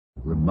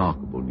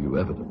remarkable new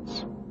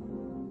evidence.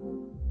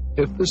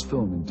 If this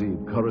film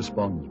indeed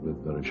corresponds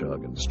with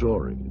Vereshchagin's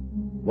story,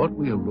 what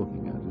we are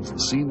looking at is the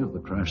scene of the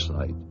crash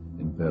site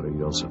in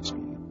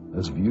Pereosovsky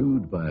as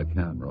viewed by a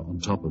camera on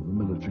top of a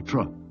military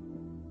truck.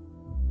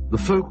 The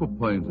focal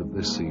point of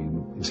this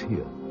scene is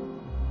here,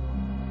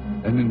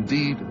 and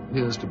indeed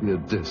appears to be a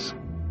disc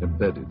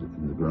embedded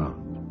in the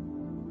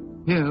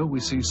ground. Here we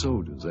see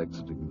soldiers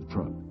exiting the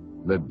truck,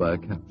 led by a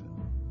captain.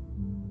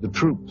 The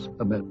troops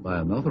are met by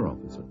another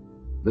officer,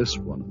 this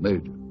one a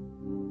major,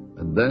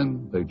 and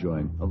then they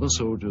join other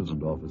soldiers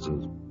and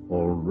officers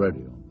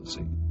already on the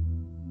scene.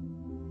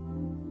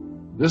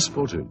 This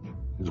footage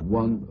is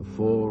one of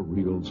 4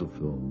 reels of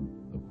film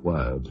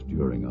acquired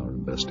during our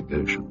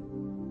investigation.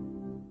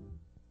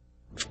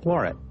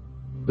 Explore it.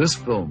 This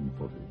film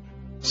footage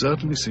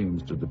certainly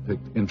seems to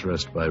depict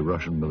interest by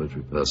Russian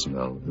military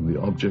personnel in the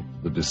object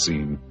that is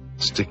seen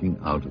sticking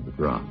out of the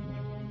ground.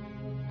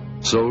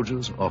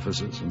 Soldiers,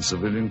 officers, and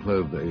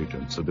civilian-clothed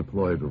agents are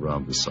deployed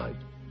around the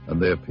site,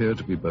 and they appear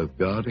to be both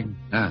guarding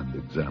and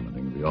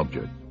examining the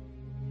object.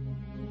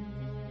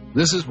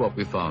 This is what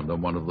we found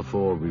on one of the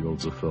 4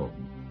 reels of film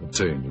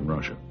obtained in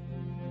Russia.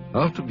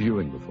 After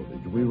viewing the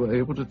footage, we were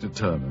able to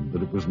determine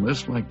that it was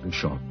most likely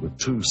shot with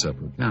 2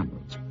 separate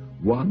cameras.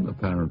 One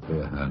apparently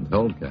a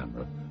handheld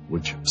camera,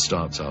 which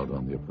starts out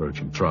on the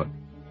approaching truck,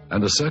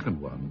 and a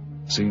second one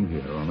seen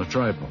here on a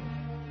tripod.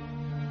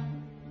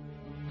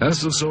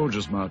 As the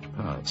soldiers march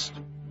past,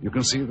 you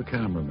can see the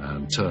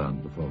cameraman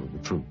turn to follow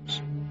the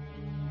troops.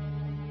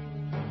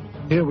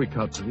 Here we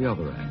cut to the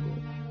other angle,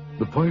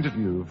 the point of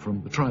view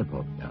from the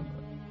tripod camera.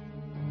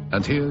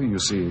 And here you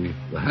see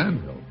the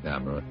handheld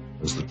camera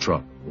as the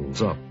truck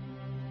pulls up.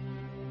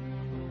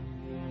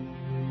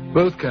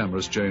 Both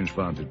cameras change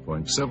vantage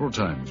points several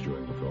times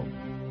during the film,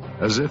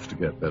 as if to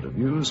get better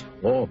views,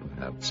 or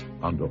perhaps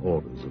under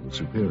orders of a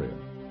superior.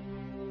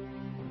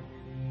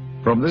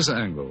 From this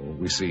angle,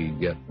 we see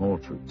yet more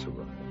troops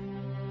arrive.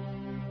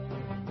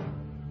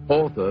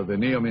 Author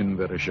Veniamin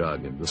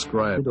Vereshchagin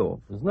described...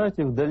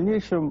 Знаете, в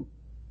дальнейшем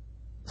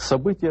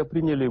события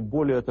приняли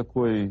более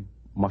такой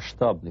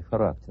масштабный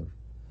характер.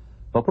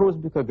 По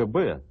просьбе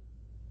КГБ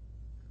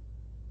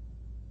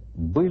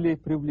были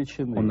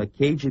привлечены... On the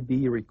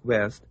KGB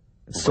request,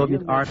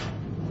 Soviet army...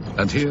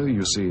 And here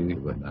you see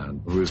the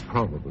man who is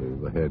probably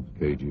the head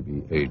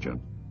KGB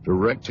agent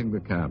directing the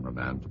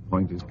cameraman to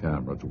point his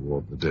camera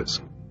toward the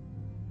disc.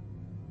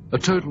 A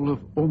total of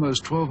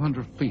almost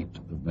 1,200 feet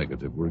of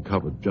negative were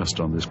recovered just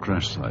on this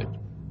crash site.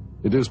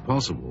 It is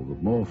possible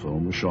that more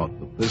film was shot,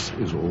 but this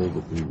is all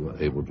that we were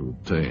able to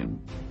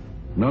obtain.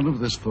 None of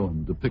this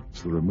film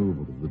depicts the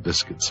removal of the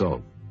disc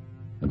itself,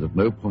 and at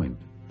no point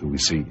do we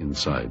see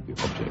inside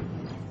the object.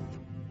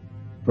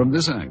 From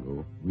this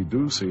angle, we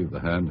do see the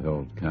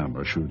handheld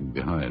camera shooting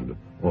behind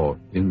or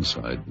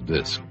inside the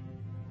disc.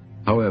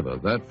 However,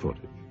 that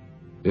footage,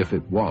 if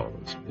it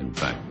was, in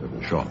fact,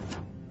 ever shot,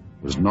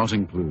 was not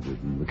included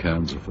in the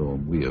cans of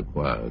film we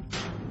acquired.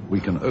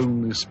 We can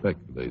only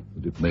speculate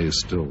that it may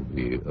still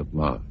be at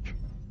large.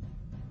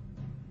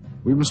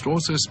 We must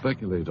also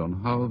speculate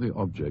on how the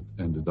object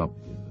ended up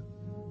here,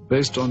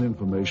 based on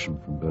information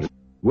from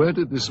where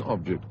did this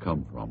object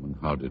come from and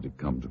how did it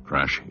come to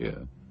crash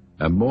here?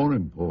 And more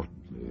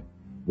importantly,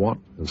 what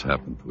has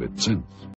happened to it since?